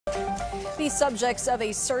The subjects of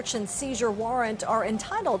a search and seizure warrant are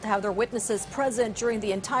entitled to have their witnesses present during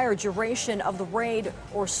the entire duration of the raid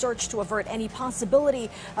or search to avert any possibility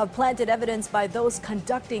of planted evidence by those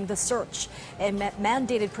conducting the search. A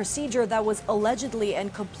mandated procedure that was allegedly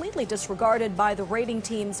and completely disregarded by the raiding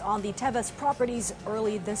teams on the Teves properties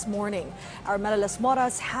early this morning. Our Melalas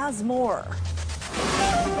Moras has more.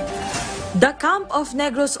 The camp of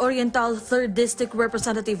Negros Oriental 3rd District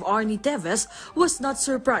Representative Arnie Teves was not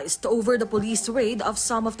surprised over the police raid of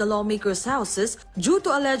some of the lawmakers' houses due to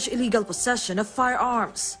alleged illegal possession of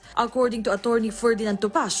firearms. According to Attorney Ferdinand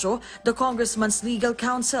Topacio, the congressman's legal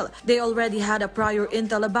counsel, they already had a prior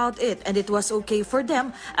intel about it and it was okay for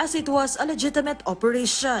them as it was a legitimate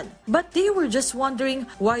operation. But they were just wondering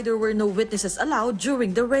why there were no witnesses allowed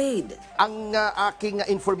during the raid. Ang aking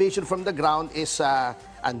information from the ground is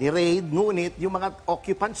ni-raid, ngunit yung mga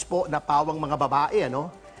occupants po na pawang mga babae,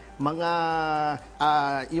 yung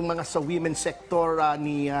mga sa women's sector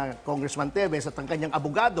ni Congressman Teves at ang kanyang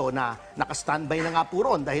abogado na naka-standby na nga po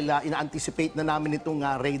ron dahil ina-anticipate na namin itong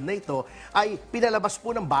raid na ito, ay pinalabas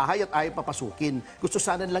po ng bahay at ayaw papasukin. Gusto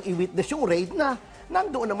sana nilang i-witness yung raid na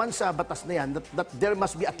nandoon naman sa batas na yan that there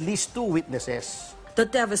must be at least 2 witnesses. The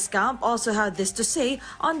Teves camp also had this to say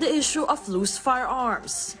on the issue of loose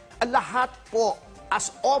firearms. Lahat po, as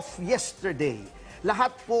of yesterday,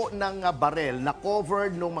 lahat po ng barel na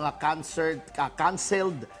covered ng mga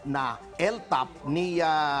canceled na LTAP ni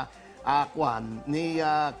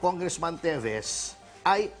Congressman Teves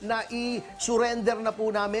ay nai-surrender na po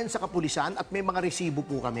namin sa kapulisan at may mga resibo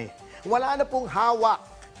po kami. Wala na pong hawak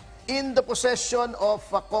in the possession of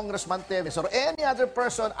Congressman Teves or any other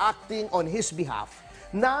person acting on his behalf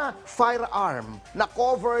na firearm na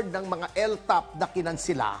covered ng mga LTAP na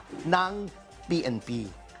kinansila ng PNP.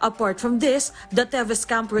 Apart from this, the Teves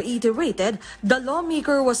camp reiterated the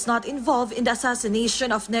lawmaker was not involved in the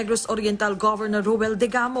assassination of Negros Oriental Governor Ruel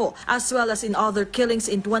Degamo, as well as in other killings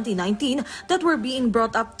in 2019 that were being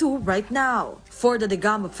brought up to right now. For the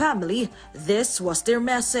Degamo family, this was their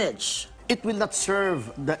message. It will not serve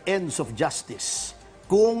the ends of justice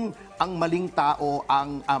kung ang maling tao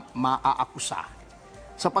ang maaakusa.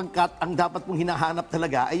 Sapagkat ang dapat mong hinahanap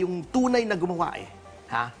talaga ay yung tunay na gumawa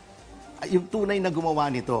yung tunay na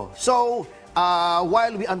gumawa nito. So,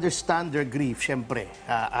 while we understand their grief, syempre,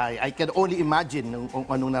 I can only imagine kung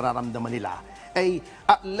anong nararamdaman nila,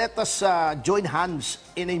 let us join hands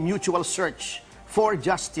in a mutual search for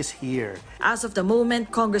justice here. As of the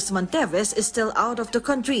moment, Congressman Teves is still out of the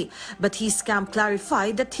country, but his camp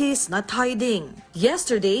clarified that he is not hiding.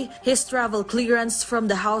 Yesterday, his travel clearance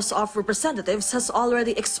from the House of Representatives has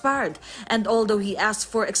already expired, and although he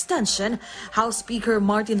asked for extension, House Speaker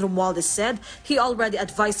Martin Romualdez said he already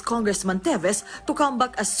advised Congressman Teves to come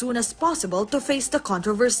back as soon as possible to face the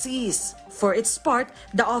controversies. For its part,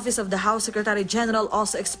 the Office of the House Secretary General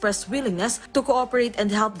also expressed willingness to cooperate and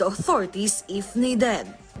help the authorities if needed.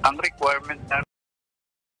 Ang requirement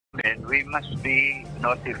namin, we must be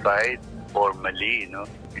notified formally,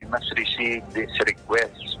 We must receive this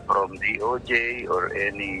request from the OJ or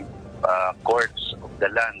any courts of the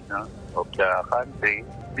land, of the country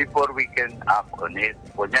before we can act on it.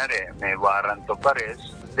 Kunyari, may warrant of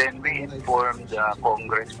arrest, then we inform the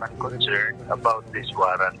congressman concerned about this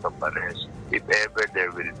warrant of arrest, if ever there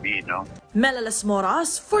will be, Melalas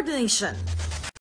Moras for the Nation.